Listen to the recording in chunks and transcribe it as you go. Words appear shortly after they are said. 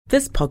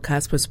This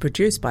podcast was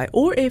produced by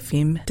OAR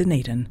FM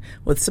Dunedin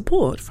with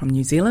support from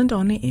New Zealand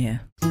On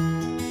Air.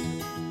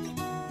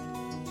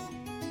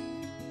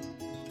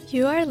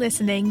 You are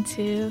listening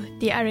to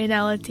the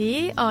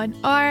Arinality on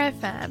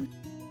RFM.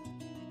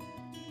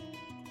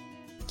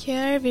 Kia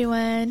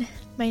everyone,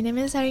 my name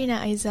is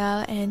Arina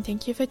and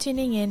thank you for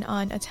tuning in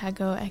on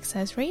Otago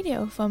Access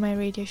Radio for my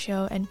radio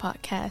show and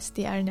podcast,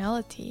 The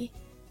Arinality.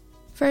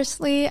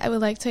 Firstly, I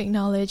would like to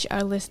acknowledge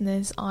our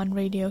listeners on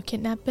Radio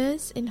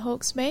Kidnappers in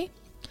Hawke's Bay,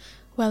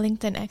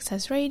 Wellington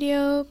Access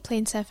Radio,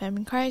 Plains FM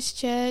in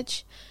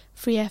Christchurch,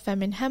 Free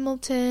FM in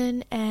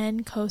Hamilton,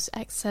 and Coast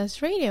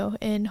Access Radio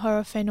in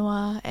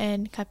Horowhenua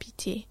and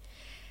Kapiti.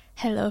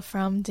 Hello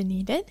from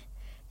Dunedin.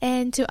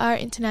 And to our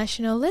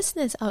international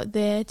listeners out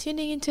there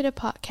tuning into the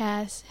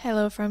podcast,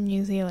 hello from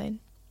New Zealand.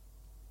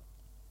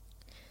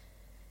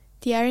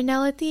 The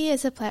Arinality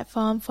is a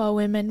platform for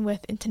women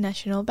with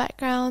international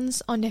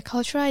backgrounds on their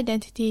cultural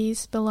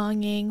identities,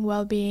 belonging,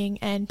 well-being,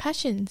 and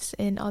passions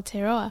in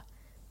Aotearoa.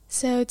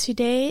 So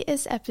today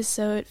is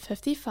episode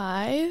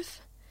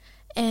 55,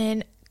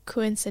 and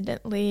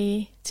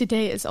coincidentally,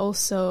 today is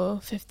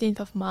also 15th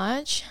of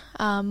March,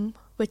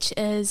 which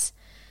is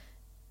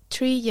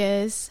 3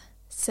 years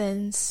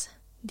since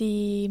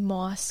the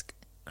mosque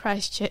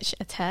Christchurch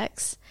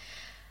attacks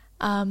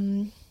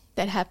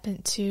that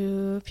happened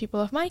to people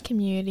of my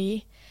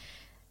community.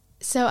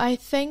 So I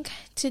think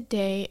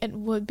today it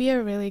would be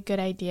a really good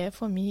idea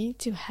for me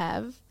to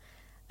have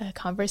a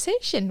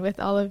conversation with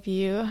all of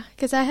you,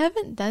 because I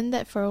haven't done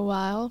that for a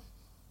while.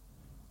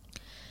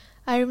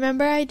 I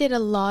remember I did a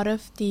lot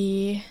of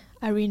the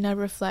Arina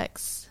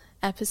Reflects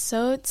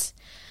episodes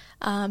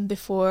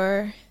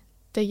before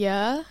the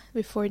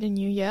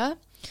new year.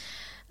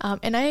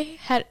 And I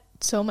had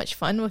so much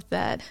fun with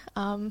that.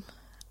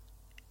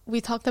 We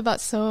talked about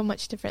so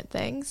much different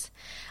things.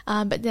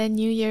 But then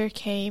New Year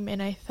came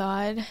and I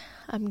thought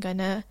I'm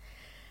gonna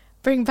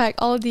bring back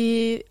all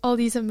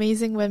these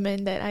amazing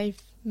women that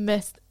I've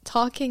missed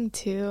talking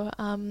to.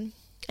 And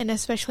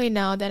especially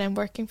now that I'm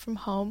working from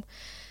home,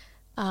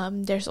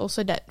 there's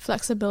also that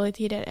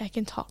flexibility that I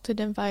can talk to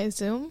them via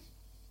Zoom.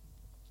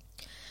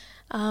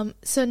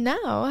 So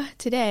now,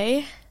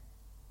 today,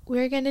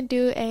 we're going to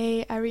do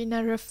a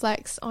Arina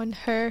Reflects on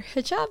her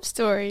hijab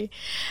story.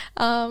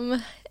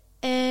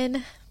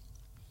 And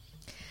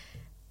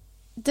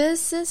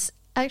this is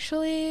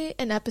actually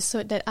an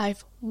episode that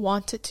I've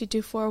wanted to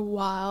do for a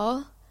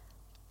while,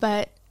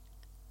 but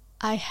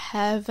I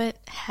haven't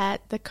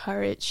had the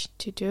courage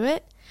to do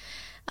it.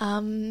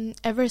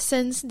 Ever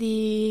since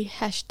the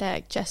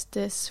hashtag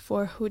Justice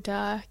for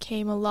Huda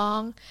came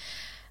along,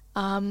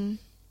 I've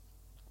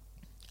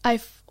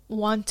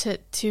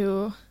wanted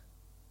to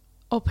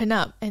open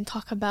up and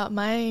talk about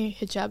my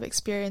hijab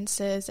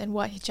experiences and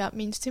what hijab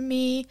means to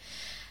me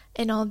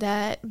and all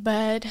that,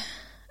 but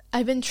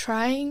I've been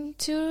trying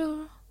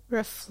to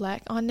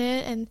reflect on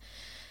it and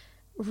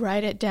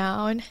write it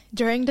down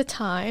during the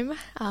time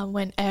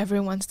when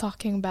everyone's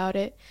talking about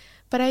it,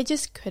 but I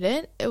just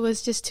couldn't. It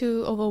was just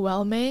too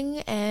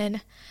overwhelming,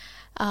 and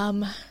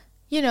the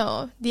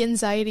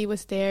anxiety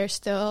was there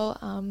still.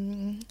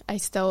 I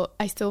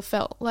still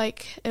felt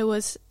like it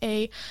was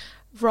a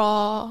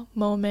raw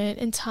moment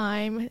in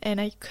time,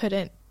 and I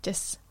couldn't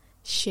just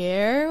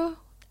share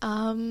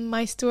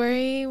my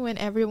story when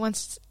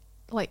everyone's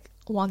like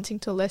wanting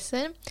to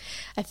listen.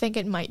 I think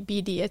it might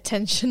be the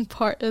attention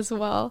part as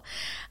well.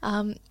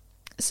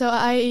 So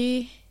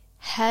I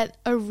had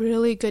a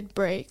really good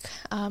break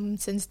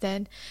since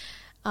then.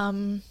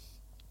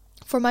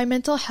 For my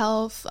mental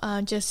health,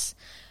 just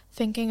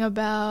thinking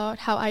about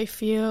how I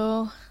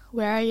feel,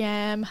 where I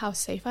am, how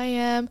safe I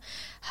am,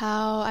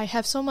 how I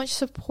have so much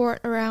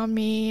support around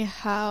me,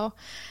 how,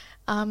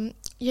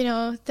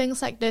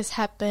 things like this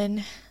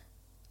happen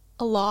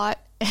a lot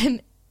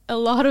and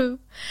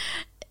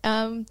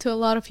to a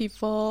lot of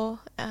people.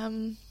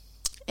 And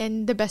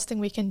the best thing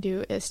we can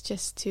do is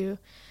just to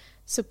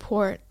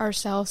support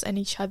ourselves and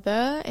each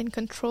other and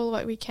control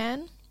what we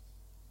can.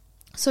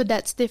 So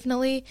that's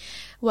definitely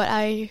what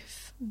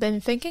I've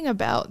been thinking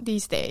about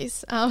these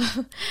days.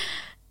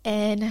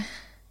 And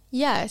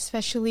yeah,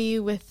 especially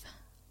with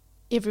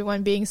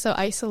everyone being so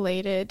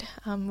isolated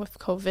with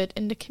COVID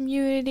in the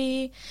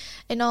community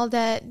and all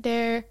that,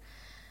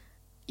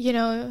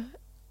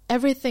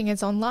 everything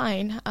is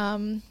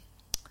online.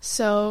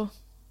 So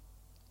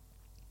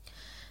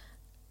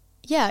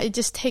yeah, it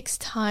just takes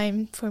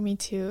time for me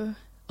to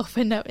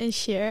open up and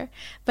share,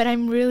 but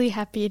I'm really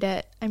happy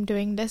that I'm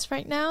doing this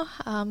right now.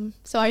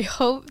 So I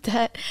hope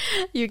that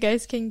you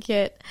guys can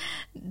get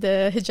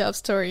the hijab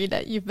story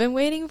that you've been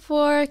waiting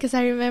for, because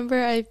I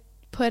remember I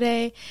put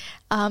an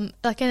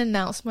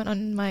announcement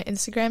on my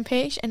Instagram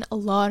page, and a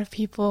lot of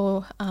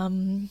people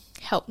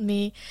helped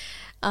me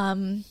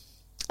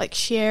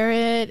share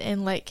it,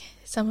 and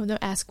some of them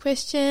ask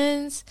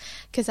questions,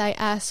 because I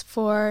asked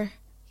for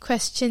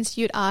questions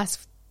you'd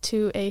ask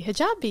to a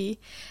hijabi,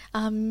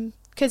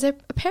 because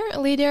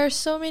apparently there are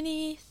so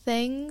many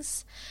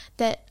things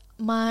that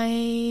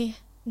my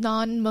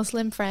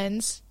non-Muslim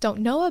friends don't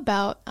know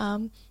about,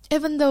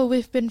 even though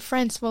we've been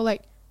friends for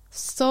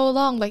so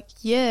long, like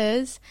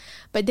years,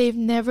 but they've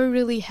never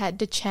really had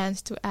the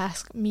chance to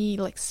ask me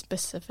like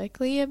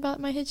specifically about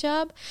my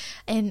hijab.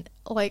 And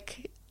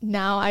like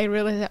now I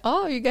realize that,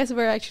 oh, you guys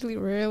were actually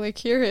really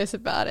curious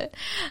about it.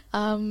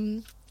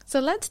 So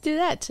let's do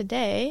that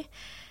today,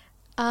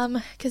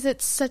 because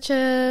it's such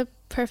a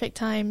perfect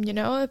time, you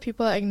know,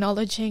 people are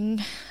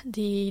acknowledging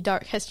the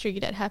dark history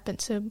that happened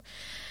to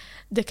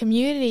the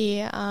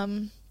community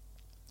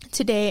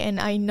today, and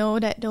I know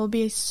that there'll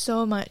be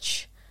so many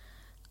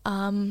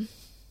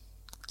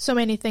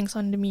things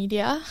on the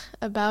media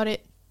about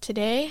it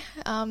today,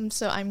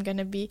 so I'm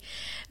gonna be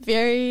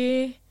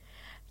very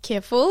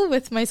careful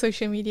with my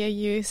social media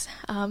use,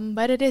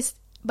 but at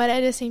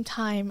the same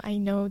time, I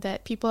know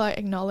that people are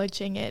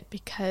acknowledging it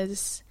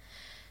because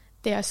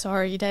they are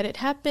sorry that it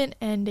happened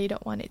and they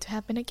don't want it to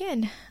happen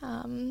again.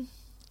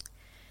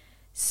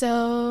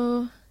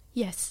 So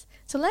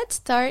let's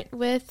start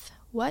with,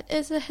 what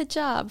is a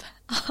hijab?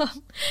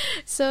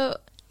 So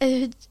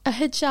a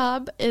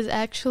hijab is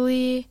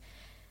actually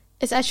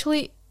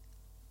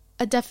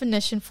a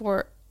definition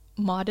for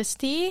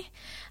modesty,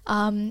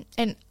 and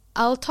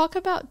I'll talk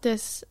about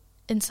this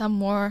in some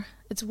more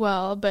as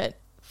well, but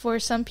for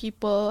some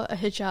people, a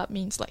hijab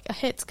means like a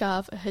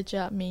headscarf. A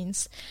hijab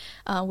means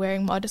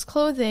wearing modest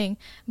clothing.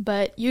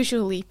 But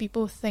usually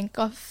people think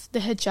of the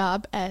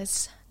hijab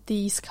as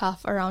the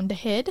scarf around the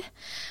head.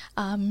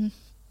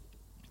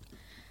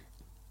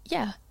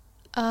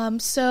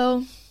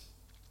 So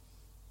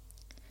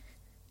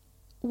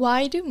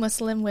why do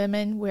Muslim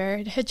women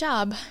wear the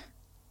hijab?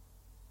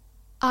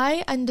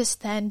 I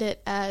understand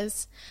it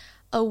as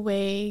a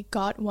way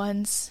God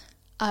wants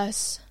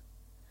us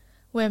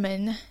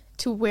women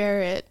to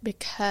wear it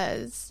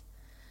because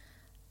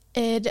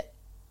it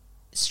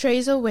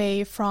strays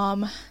away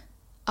from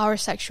our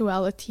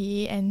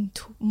sexuality and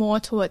more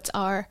towards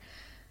our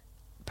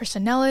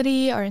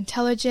personality, our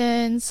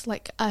intelligence,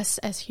 like us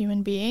as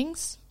human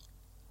beings.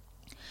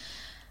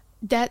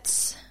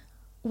 That's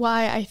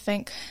why I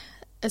think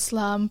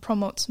Islam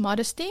promotes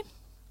modesty,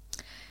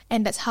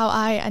 and that's how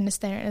I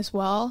understand it as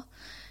well.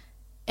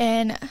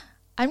 And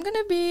I'm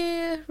gonna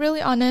be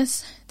really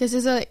honest. This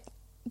is a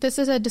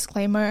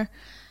disclaimer.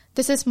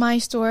 This is my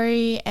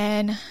story,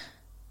 and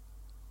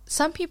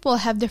some people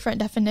have different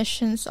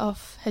definitions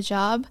of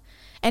hijab,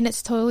 and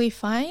it's totally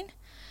fine.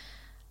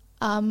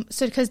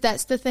 So because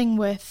that's the thing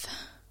with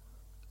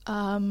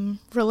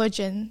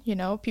religion, you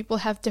know, people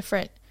have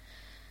different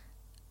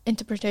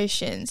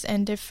interpretations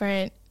and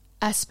different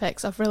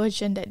aspects of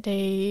religion that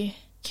they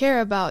care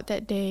about,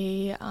 that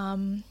they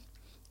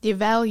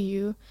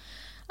value.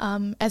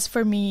 As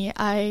for me,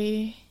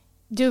 I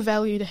do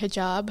value the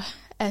hijab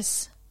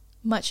as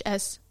much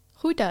as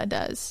Huda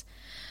does.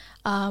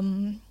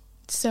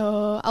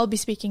 So I'll be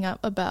speaking up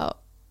about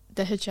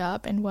the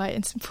hijab and why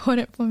it's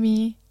important for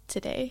me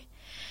today.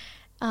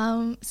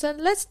 So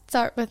let's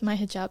start with my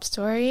hijab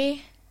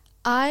story.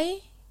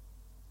 I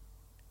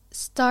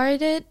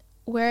started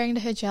wearing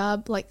the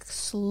hijab like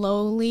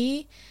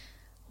slowly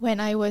when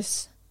I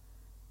was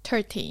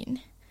 13.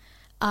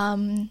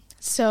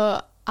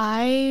 So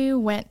I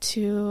went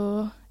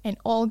to an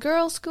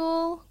all-girls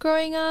school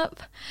growing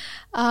up.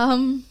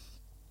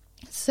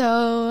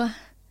 So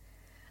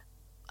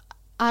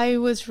I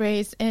was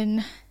raised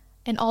in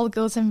an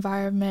all-girls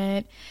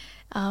environment.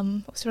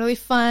 It was really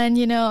fun,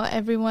 you know,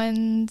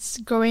 everyone's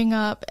growing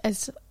up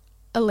as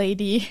a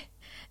lady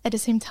at the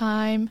same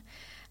time.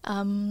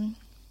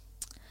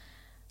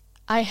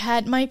 I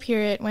had my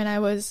period when I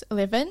was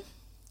 11.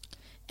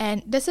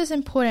 And this is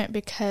important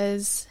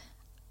because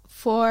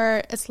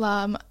for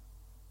Islam,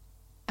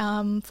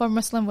 for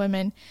Muslim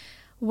women,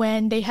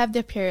 when they have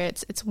their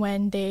periods, it's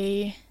when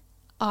they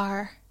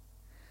are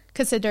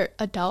considered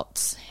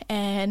adults,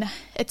 and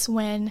it's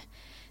when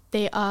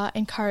they are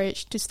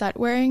encouraged to start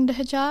wearing the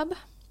hijab.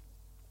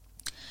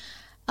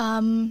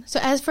 So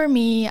as for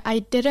me, I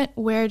didn't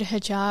wear the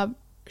hijab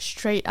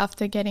straight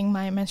after getting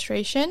my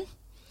menstruation.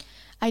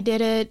 I did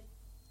it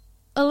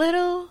a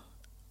little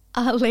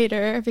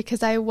later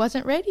because I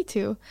wasn't ready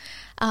to.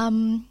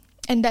 And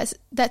that's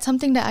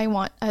something that I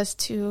want us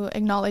to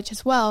acknowledge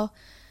as well.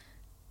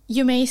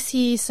 You may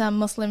see some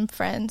Muslim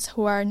friends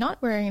who are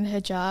not wearing the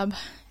hijab,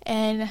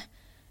 and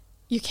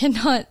you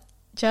cannot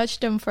judge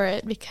them for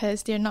it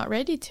because they're not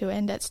ready to,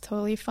 and that's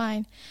totally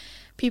fine.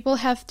 People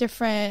have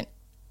different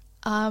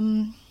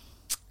timelines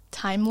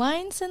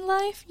in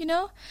life, you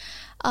know?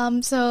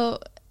 So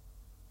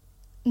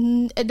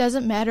it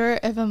doesn't matter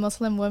if a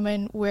Muslim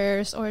woman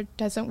wears or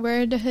doesn't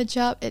wear the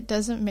hijab. It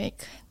doesn't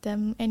make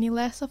them any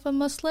less of a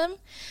Muslim.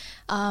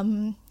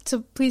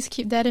 So please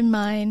keep that in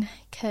mind,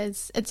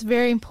 because it's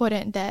very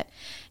important that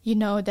you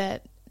know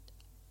that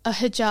a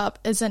hijab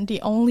isn't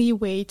the only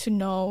way to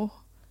know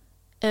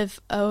if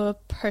a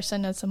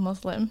person is a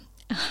Muslim.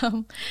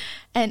 And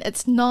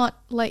it's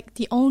not like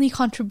the only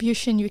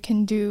contribution you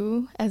can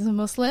do as a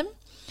Muslim.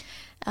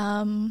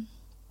 And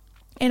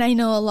I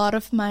know a lot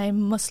of my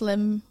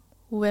Muslim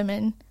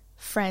women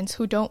friends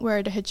who don't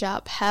wear the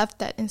hijab have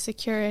that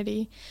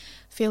insecurity,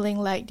 feeling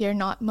like they're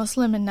not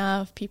Muslim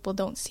enough, people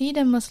don't see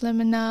them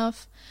Muslim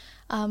enough.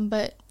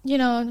 But,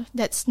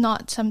 that's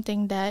not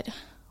something that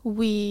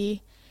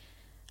we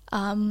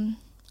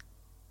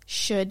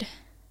should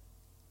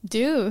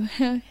do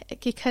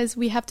because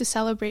we have to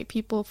celebrate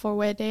people for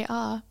where they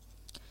are.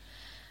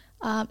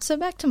 So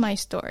back to my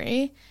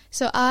story.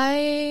 So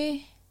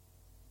I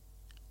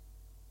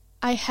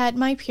had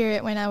my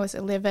period when I was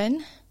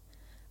 11,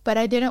 but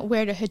I didn't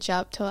wear the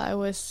hijab till I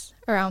was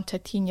around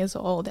 13 years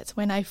old. That's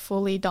when I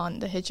fully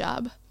donned the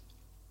hijab.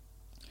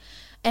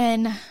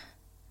 And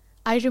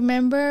I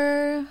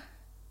remember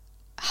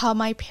how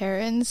my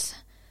parents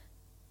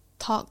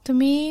talked to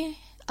me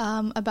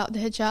about the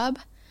hijab.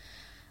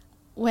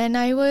 When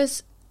I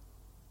was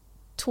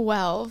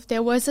 12,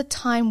 there was a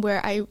time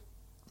where I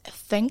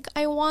think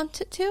I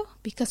wanted to,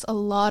 because a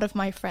lot of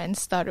my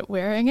friends started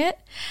wearing it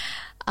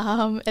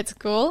at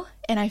school,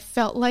 and I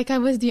felt like I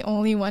was the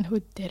only one who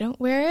didn't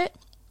wear it.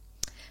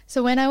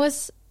 So when I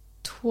was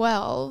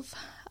 12,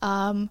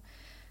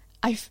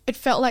 it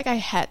felt like I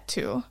had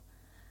to.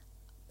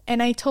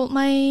 And I told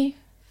my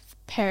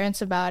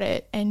parents about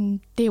it,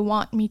 and they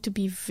want me to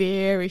be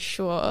very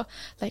sure.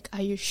 Like,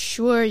 are you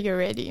sure you're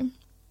ready?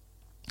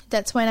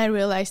 That's when I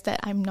realized that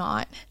I'm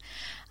not.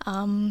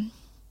 And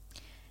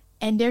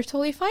they're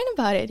totally fine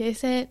about it. They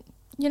said,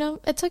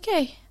 it's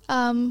okay.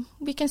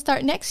 We can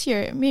start next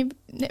year.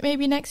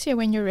 Maybe next year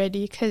when you're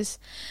ready. Because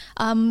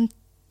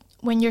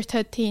when you're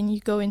 13, you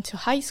go into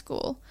high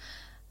school.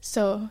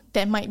 So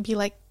that might be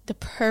like the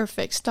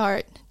perfect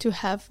start to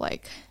have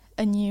like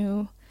a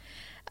new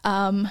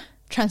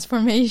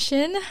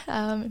transformation.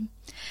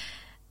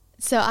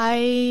 So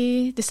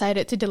I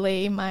decided to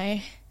delay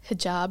my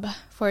hijab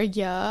for a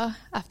year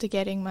after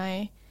getting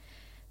my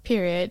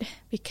period,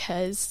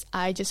 because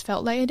I just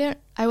felt like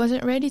I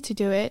wasn't ready to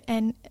do it,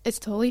 and it's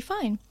totally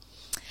fine.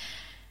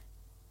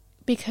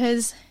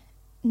 Because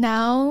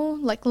now,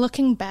 like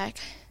looking back,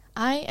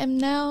 I am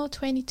now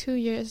 22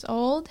 years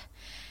old,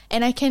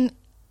 and I can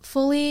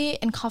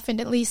fully and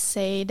confidently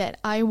say that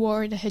I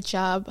wore the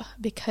hijab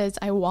because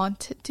I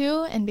wanted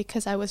to and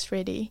because I was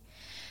ready.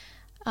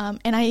 And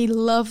I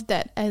love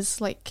that,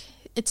 as like,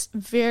 it's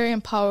very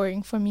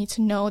empowering for me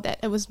to know that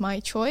it was my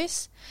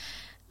choice.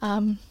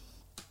 And,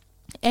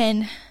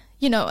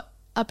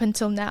 up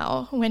until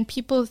now, when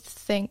people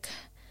think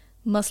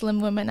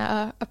Muslim women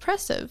are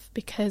oppressive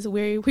because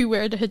we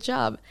wear the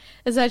hijab,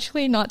 it's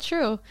actually not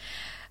true.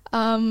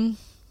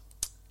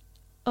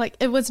 Like,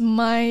 it was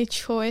my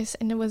choice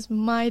and it was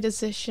my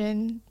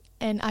decision,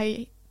 and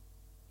I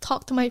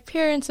talked to my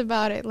parents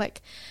about it,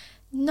 like,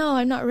 no,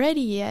 I'm not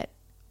ready yet.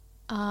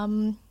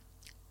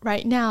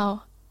 Right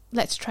now,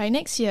 let's try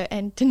next year.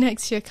 And the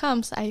next year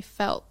comes, I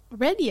felt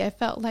ready. I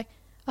felt like,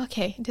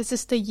 okay, this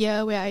is the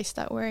year where I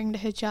start wearing the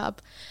hijab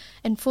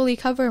and fully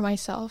cover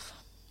myself.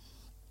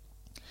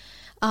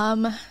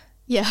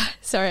 Yeah,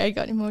 sorry, I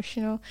got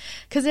emotional.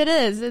 Because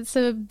it's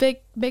a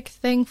big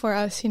thing for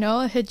us,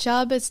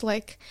 Hijab is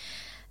like,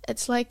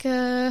 it's like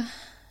a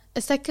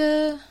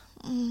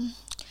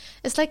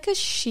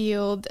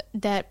shield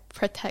that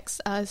protects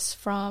us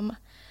from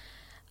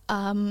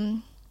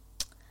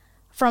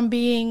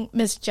being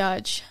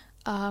misjudged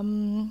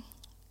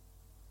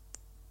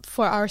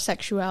for our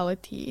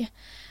sexuality,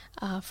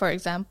 for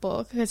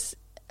example, because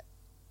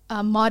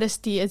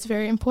modesty is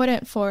very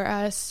important for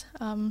us.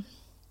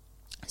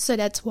 So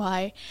that's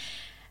why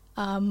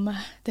the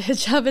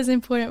hijab is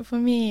important for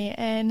me,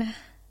 and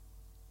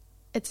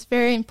it's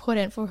very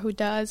important for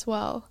Huda as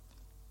well.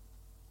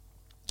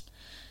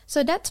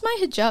 So that's my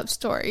hijab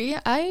story.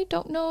 I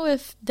don't know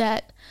if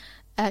that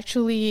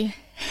actually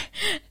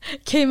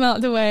came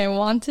out the way I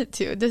wanted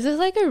to. This is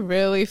like a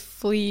really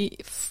free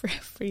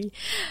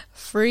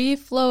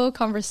flow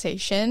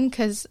conversation,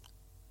 because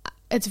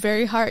it's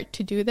very hard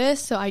to do this,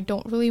 so I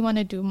don't really want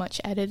to do much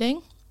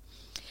editing,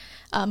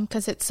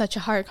 because it's such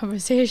a hard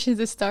conversation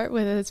to start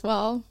with as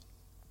well.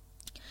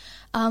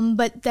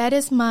 But that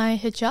is my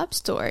hijab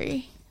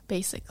story,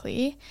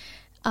 basically.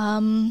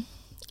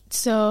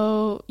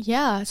 So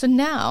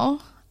now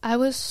I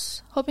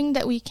was hoping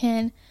that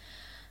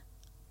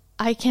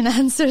I can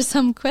answer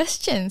some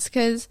questions,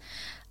 because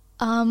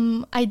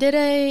I did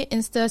a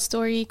Insta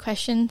story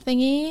question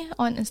thingy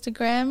on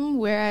Instagram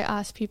where I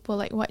asked people,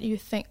 like,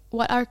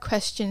 what are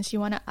questions you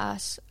want to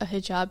ask a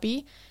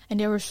hijabi, and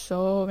there were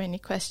so many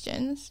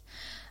questions.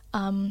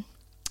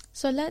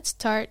 So let's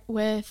start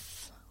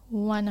with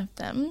one of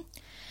them.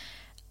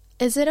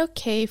 Is it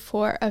okay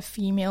for a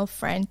female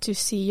friend to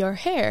see your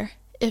hair?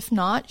 If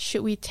not,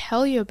 should we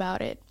tell you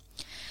about it?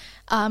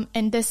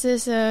 And this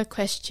is a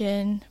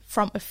question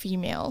from a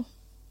female.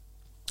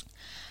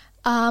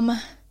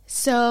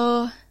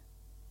 So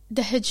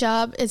the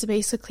hijab is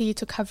basically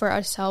to cover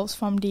ourselves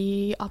from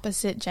the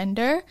opposite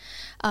gender.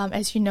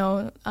 As you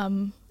know,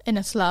 in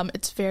Islam,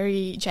 it's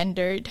very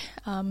gendered.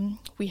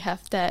 We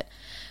have that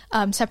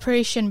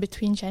separation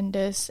between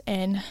genders,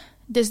 and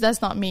this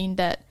does not mean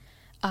that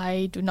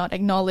I do not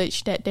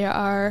acknowledge that there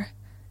are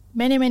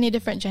many, many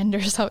different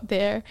genders out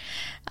there,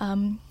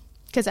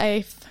 because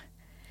I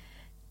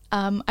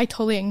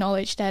totally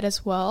acknowledge that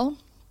as well.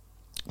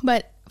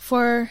 But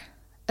for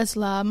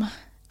Islam,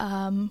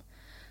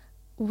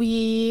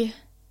 we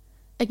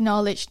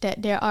acknowledge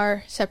that there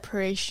are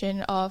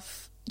separation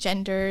of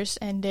genders,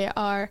 and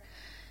there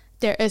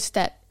is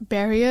that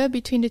barrier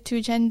between the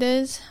two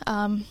genders,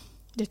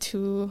 the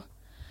two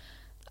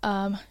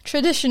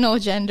traditional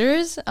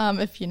genders,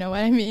 if you know what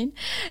I mean.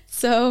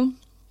 So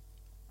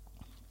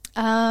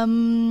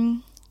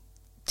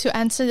to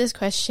answer this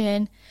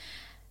question,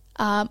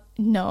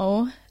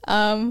 no.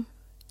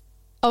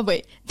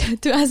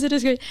 To answer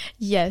this question,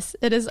 yes,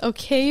 it is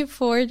okay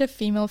for the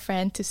female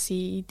friend to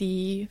see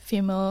the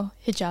female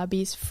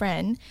hijabi's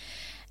friend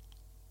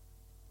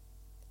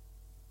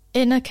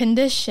in a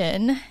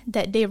condition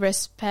that they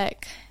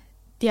respect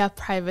their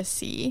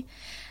privacy.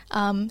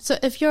 So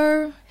if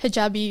your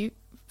hijabi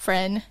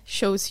friend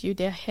shows you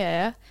their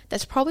hair,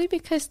 that's probably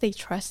because they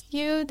trust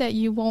you, that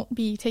you won't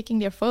be taking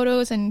their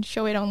photos and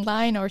show it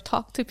online or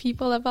talk to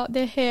people about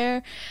their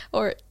hair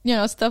or,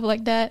 stuff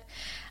like that.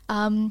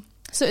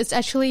 So it's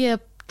actually a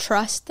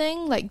trust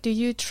thing. Like, do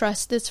you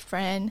trust this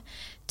friend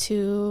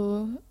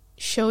to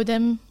show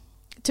them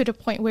to the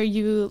point where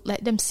you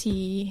let them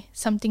see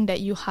something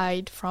that you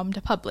hide from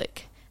the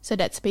public? So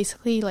that's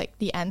basically like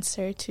the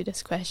answer to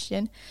this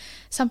question.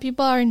 Some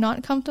people are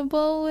not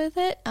comfortable with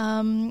it.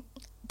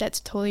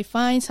 That's totally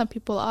fine. Some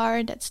people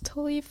are. That's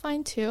totally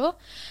fine too.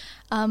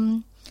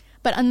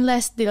 But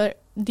unless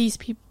these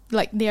people,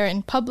 like, they're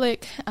in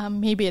public,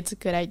 maybe it's a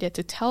good idea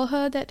to tell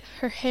her that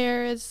her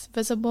hair is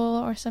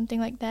visible or something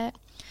like that.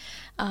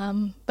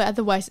 But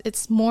otherwise,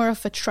 it's more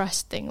of a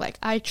trust thing. Like,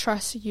 I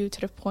trust you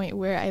to the point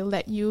where I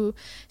let you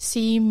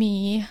see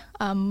me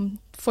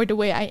for the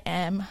way I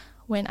am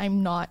when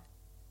I'm not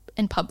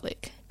in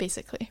public,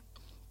 basically.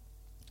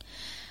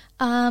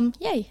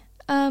 Yay.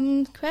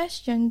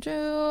 Question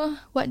 2.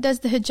 What does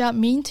the hijab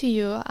mean to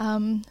you?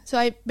 So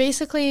I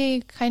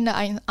basically kind of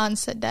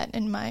answered that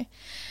in my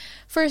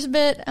first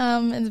bit.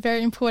 It's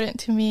very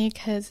important to me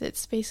because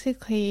it's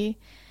basically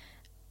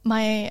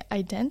my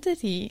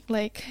identity.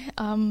 Like,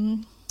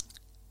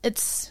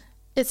 it's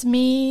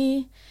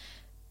me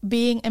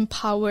being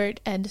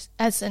empowered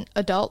as an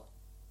adult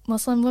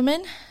Muslim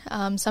woman,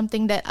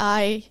 something that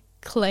I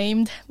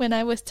claimed when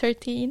I was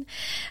 13.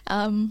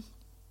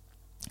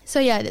 So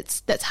yeah,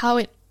 that's how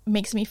it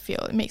makes me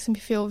feel. It makes me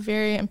feel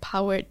very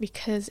empowered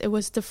because it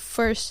was the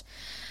first,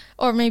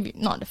 or maybe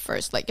not the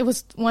first, like it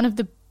was one of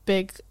the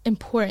big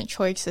important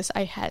choices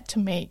I had to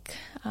make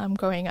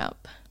growing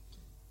up.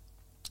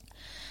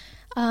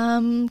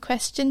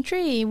 Question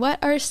 3.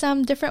 What are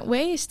some different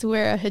ways to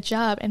wear a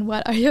hijab, and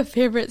what are your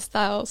favorite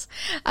styles?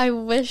 I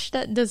wish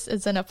that this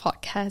isn't a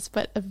podcast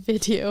but a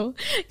video,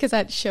 because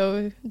I'd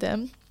show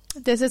them.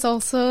 This is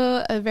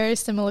also a very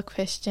similar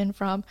question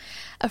from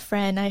a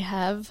friend I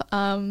have.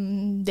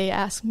 They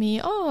asked me,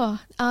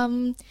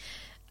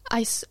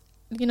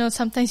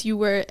 sometimes you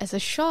wear it as a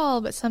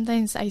shawl, but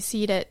sometimes I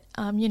see that,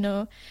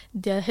 the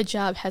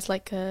hijab has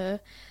like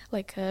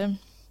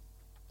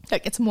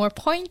it's more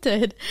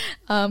pointed.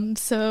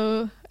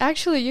 So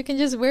actually you can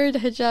just wear the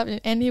hijab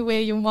in any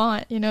way you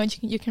want.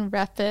 You can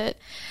wrap it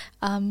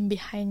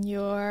behind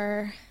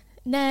your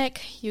neck.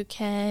 You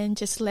can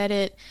just let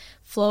it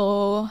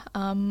flow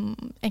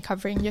and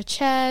covering your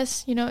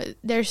chest.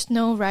 There's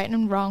no right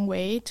and wrong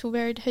way to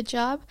wear the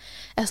hijab,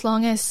 as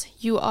long as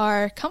you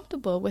are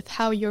comfortable with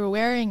how you're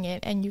wearing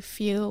it and you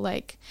feel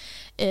like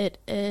it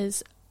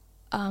is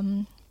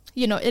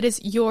it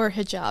is your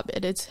hijab,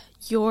 it is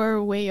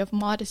your way of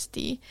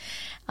modesty.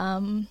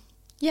 I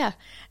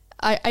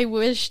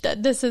wish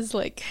that this is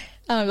like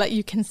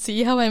you can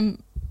see how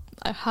I'm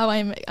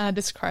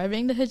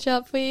describing the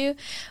hijab for you,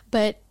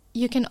 but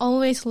you can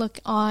always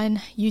look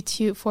on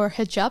YouTube for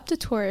hijab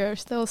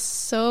tutorials. There's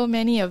so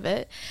many of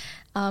it.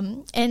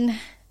 And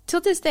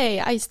till this day,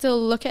 I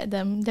still look at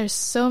them. There's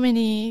so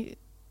many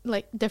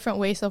different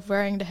ways of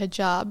wearing the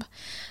hijab.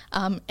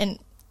 And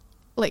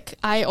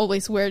I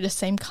always wear the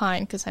same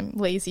kind because I'm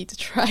lazy to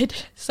try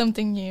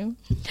something new.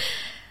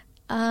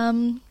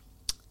 How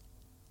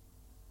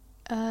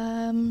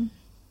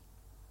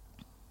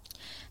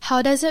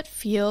does it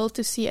feel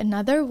to see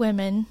another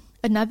woman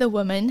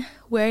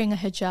wearing a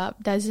hijab?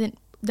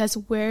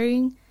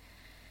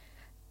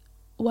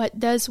 What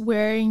does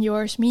wearing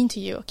yours mean to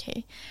you?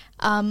 Okay.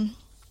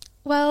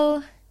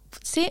 Walking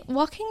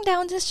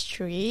down the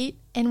street,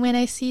 and when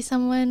I see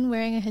someone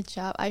wearing a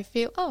hijab, I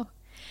feel,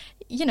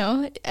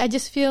 I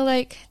just feel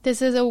like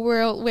this is a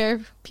world where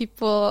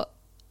people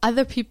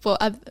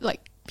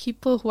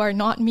who are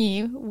not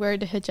me wear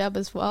the hijab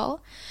as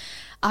well.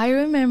 I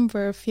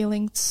remember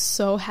feeling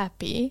so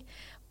happy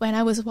when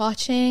I was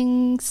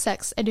watching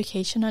Sex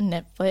Education on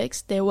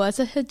Netflix. There was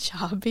a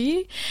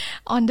hijabi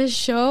on the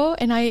show,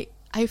 and I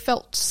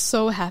felt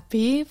so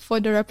happy for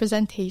the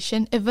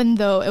representation, even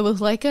though it was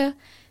like a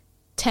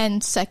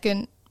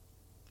 10-second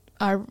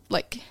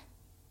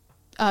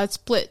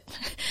split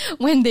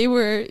when they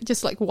were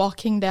just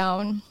walking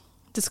down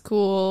the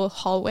school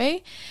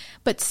hallway.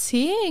 But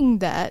seeing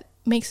that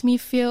makes me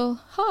feel,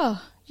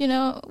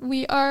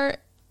 we are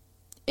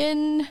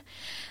in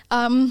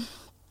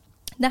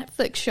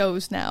Netflix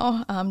shows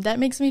now. That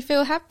makes me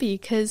feel happy,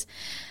 because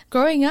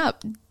growing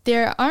up,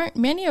 there aren't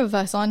many of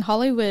us on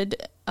Hollywood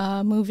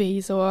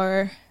movies,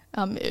 or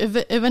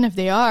even if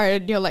they are,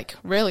 they're like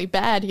really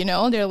bad, you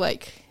know, they're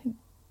like,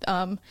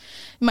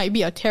 might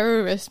be a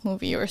terrorist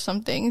movie or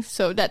something.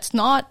 So that's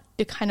not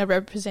the kind of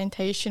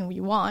representation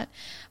we want.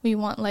 We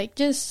want like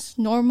just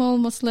normal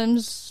Muslim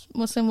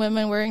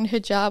women wearing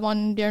hijab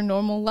on their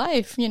normal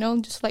life, you know,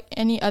 just like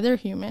any other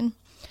human.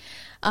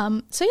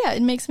 So yeah,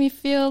 it makes me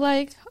feel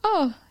like,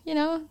 oh, you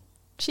know,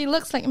 she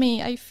looks like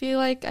me. I feel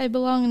like I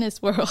belong in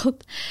this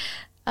world.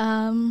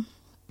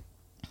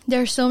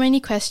 There are so many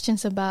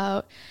questions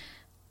about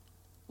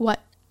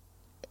what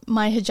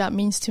my hijab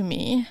means to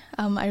me.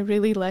 I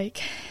really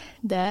like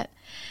that.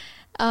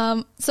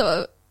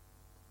 So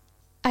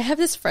I have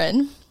this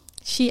friend.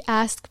 She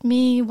asked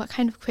me what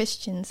kind of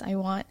questions I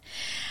want.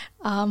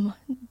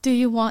 Do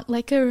you want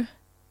like a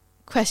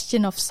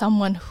question of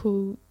someone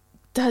who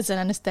doesn't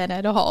understand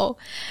at all?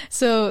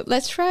 So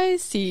let's try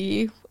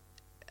see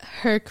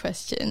her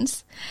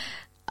questions.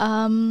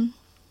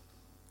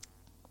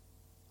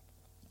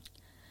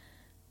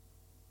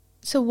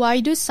 So why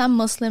do some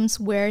Muslims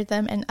wear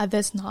them and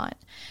others not?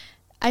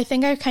 I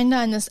think I kind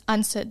of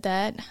answered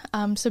that.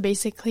 So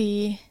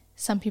basically,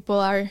 some people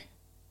are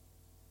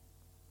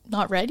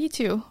not ready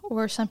to,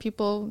 or some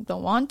people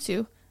don't want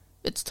to.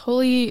 It's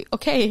totally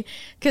okay.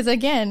 Because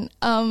again,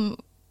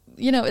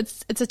 you know,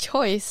 it's a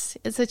choice.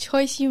 It's a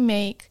choice you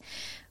make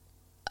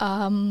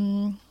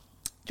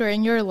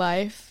during your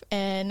life,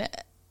 and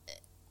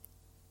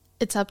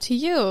it's up to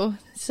you.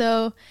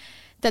 So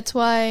that's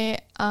why,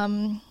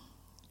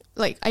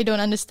 like, I don't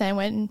understand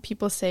when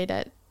people say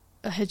that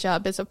a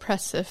hijab is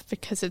oppressive,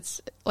 because it's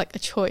like a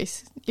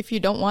choice. If you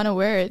don't want to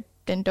wear it,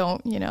 then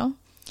don't, you know.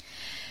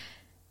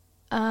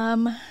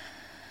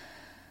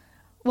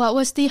 What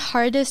was the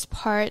hardest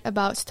part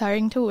about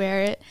starting to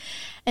wear it,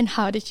 and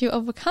how did you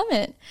overcome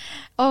it?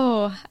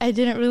 Oh, I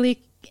didn't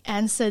really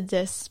answer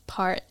this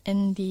part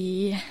in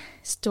the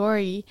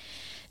story.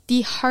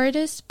 The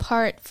hardest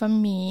part for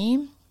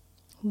me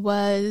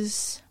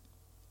was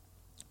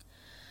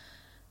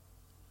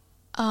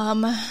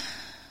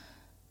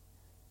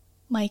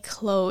my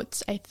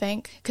clothes, I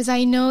think. Because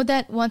I know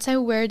that once I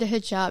wear the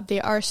hijab,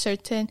 there are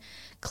certain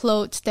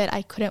clothes that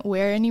I couldn't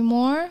wear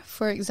anymore.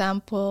 For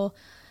example,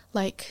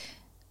 like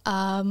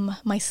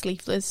my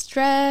sleeveless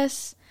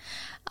dress,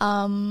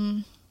 like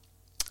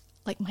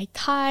my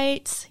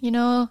tights, you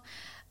know,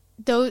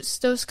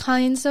 those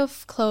kinds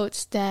of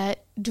clothes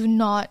that do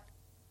not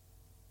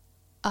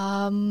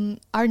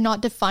are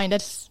not defined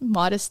as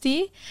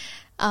modesty.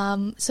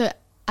 So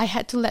I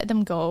had to let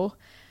them go,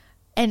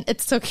 and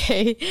it's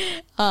okay.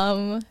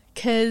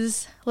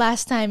 Cause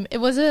last time it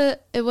was a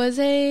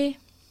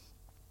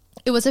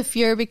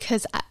fear,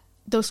 because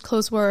those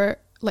clothes were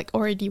like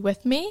already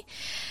with me.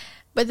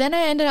 But then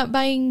I ended up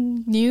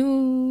buying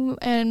new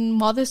and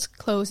modest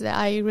clothes that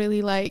I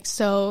really like.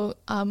 So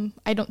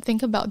I don't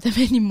think about them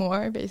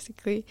anymore,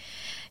 basically.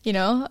 You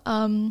know,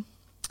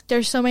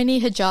 there's so many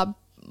hijab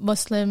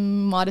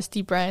Muslim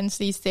modesty brands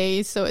these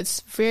days, so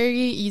it's very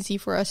easy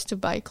for us to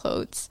buy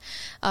clothes.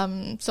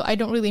 So I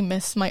don't really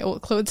miss my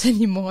old clothes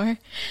anymore.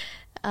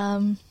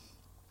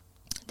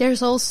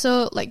 There's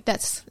also, like,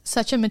 that's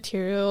such a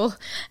material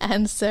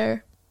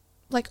answer.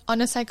 Like, on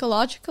a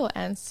psychological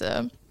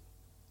answer,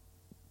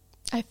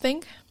 I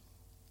think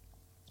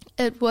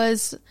it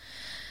was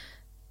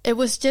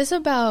just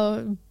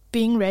about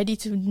being ready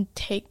to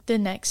take the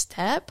next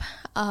step.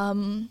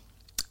 I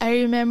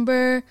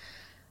remember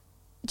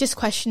just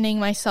questioning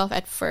myself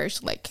at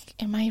first, like,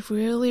 am I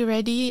really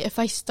ready? If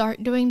I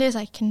start doing this,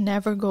 I can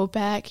never go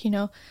back, you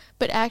know.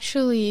 But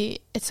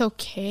actually, it's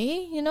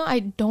okay, you know. I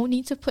don't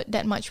need to put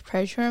that much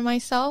pressure on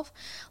myself.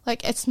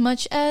 Like, as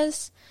much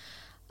as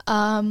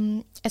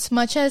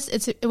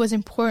it was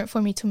important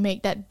for me to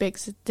make that big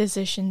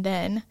decision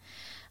then,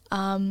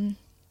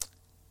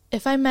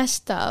 if I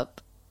messed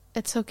up,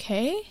 it's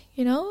okay,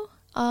 you know.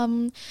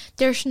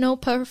 There's no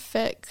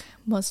perfect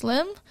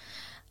Muslim.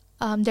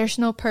 There's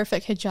no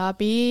perfect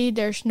hijabi.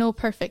 There's no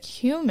perfect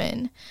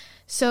human.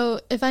 So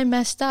if I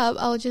messed up,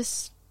 I'll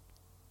just,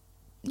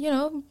 you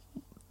know,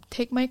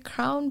 take my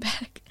crown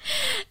back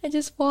and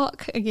just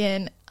walk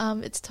again.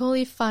 It's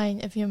totally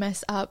fine if you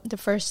mess up the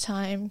first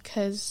time,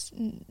 because,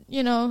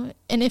 you know,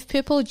 and if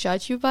people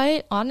judge you by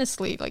it,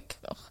 honestly, like,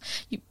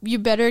 you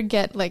better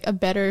get like a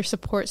better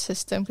support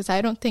system, because I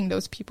don't think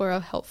those people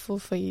are helpful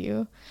for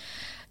you,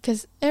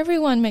 because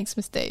everyone makes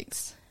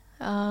mistakes.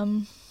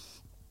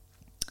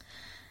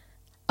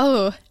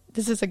 Oh,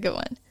 this is a good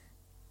one.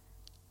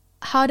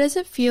 How does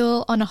it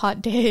feel on a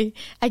hot day?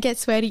 I get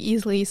sweaty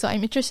easily, so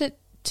I'm interested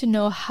to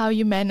know how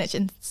you manage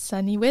in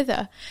sunny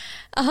weather.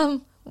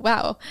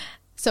 Wow.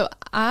 So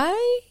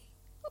I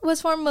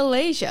was from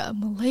Malaysia.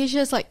 Malaysia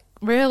is like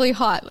really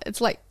hot. It's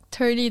like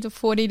 30 to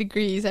 40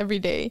 degrees every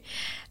day.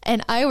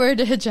 And I wear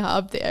the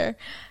hijab there.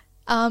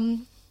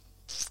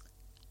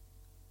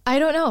 I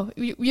don't know.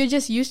 We're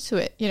just used to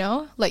it, you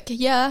know? Like,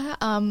 yeah,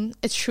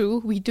 it's true.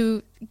 We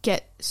do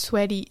get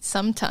sweaty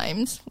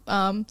sometimes.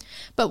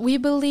 But we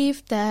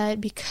believe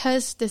that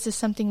because this is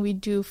something we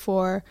do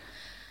for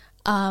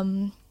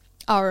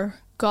our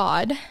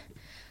God,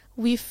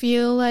 we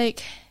feel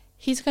like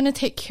He's going to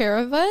take care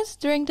of us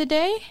during the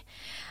day.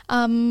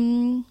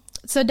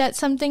 So that's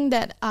something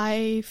that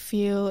I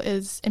feel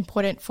is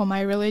important for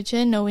my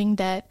religion, knowing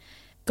that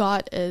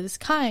God is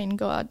kind,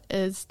 God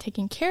is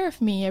taking care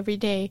of me every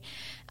day.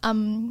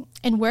 And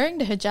wearing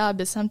the hijab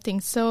is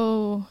something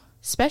so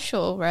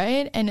special,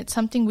 right? And it's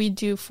something we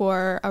do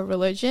for our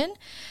religion.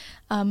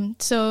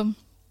 So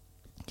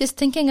just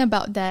thinking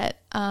about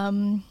that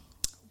when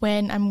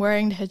I'm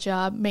wearing the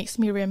hijab makes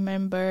me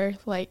remember,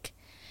 like,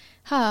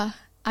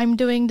 I'm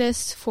doing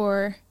this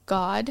for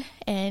God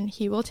and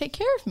He will take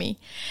care of me.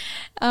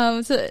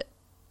 So,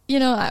 you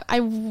know, I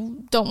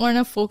don't want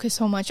to focus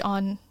so much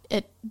on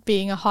it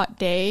being a hot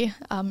day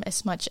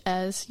as much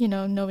as, you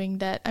know, knowing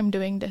that I'm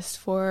doing this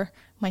for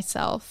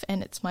myself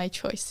and it's my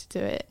choice to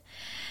do it.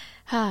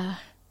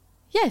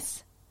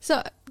 Yes.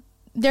 So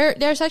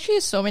there's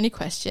actually so many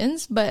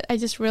questions, but I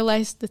just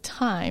realized the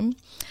time.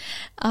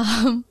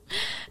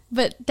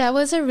 But that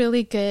was a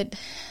really good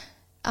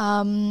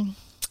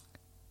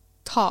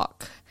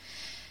talk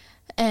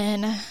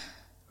and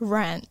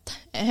rant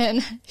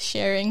and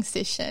sharing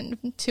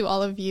session to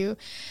all of you.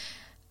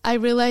 I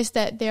realized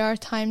that there are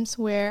times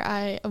where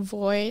I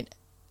avoid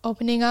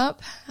opening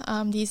up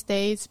these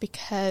days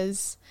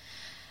because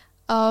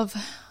of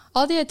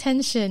all the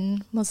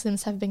attention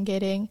Muslims have been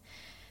getting.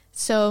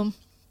 So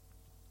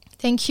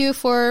thank you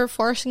for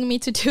forcing me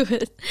to do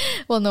it.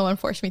 Well, no one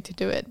forced me to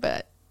do it,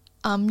 but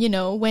you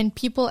know, when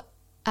people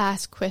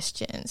ask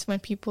questions, when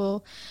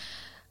people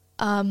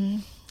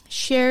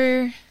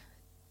share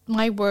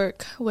my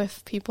work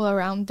with people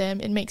around them,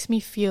 it makes me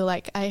feel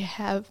like I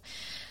have,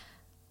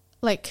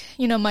 like,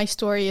 you know, my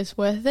story is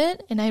worth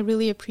it, and I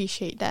really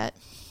appreciate that.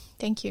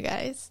 Thank you,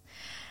 guys.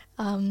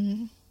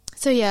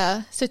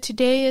 So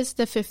today is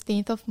the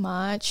 15th of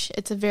March.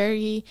 It's a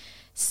very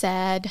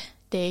sad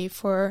day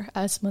for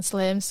us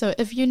Muslims. So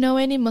if you know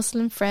any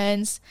Muslim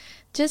friends,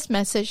 just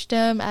message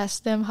them,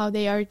 ask them how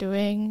they are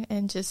doing,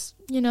 and just,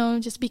 you know,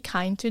 just be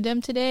kind to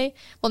them today.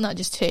 Well, not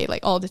just today,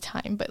 like all the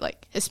time, but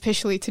like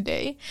especially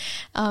today.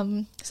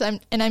 I'm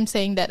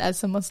saying that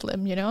as a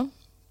Muslim, you know.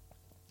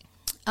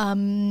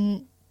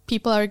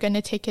 People are going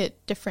to take it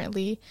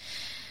differently.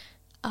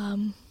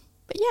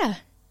 But yeah,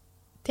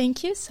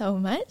 thank you so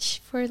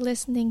much for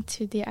listening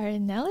to the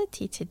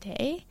Arinality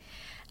today.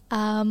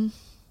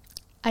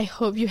 I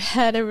hope you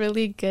had a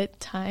really good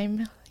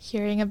time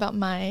hearing about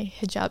my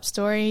hijab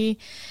story.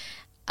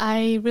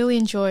 I really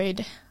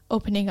enjoyed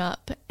opening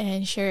up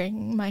and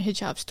sharing my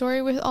hijab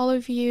story with all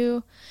of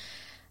you.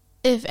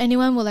 If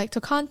anyone would like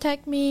to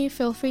contact me,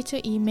 feel free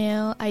to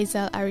email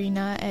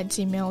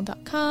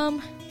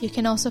aizalarina@gmail.com. You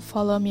can also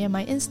follow me on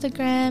my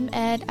Instagram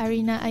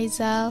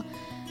 @ArinaAizal.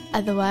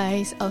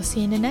 Otherwise, I'll see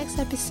you in the next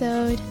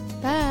episode.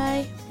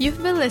 Bye!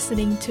 You've been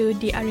listening to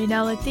The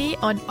Arinality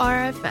on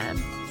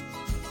RFM.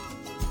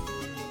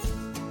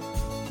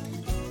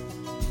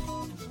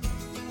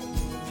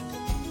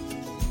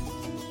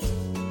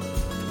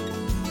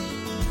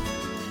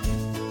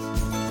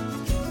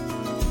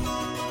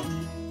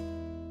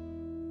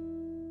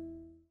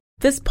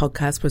 This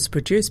podcast was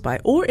produced by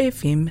OAR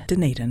FM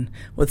Dunedin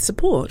with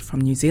support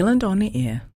from New Zealand On the Air.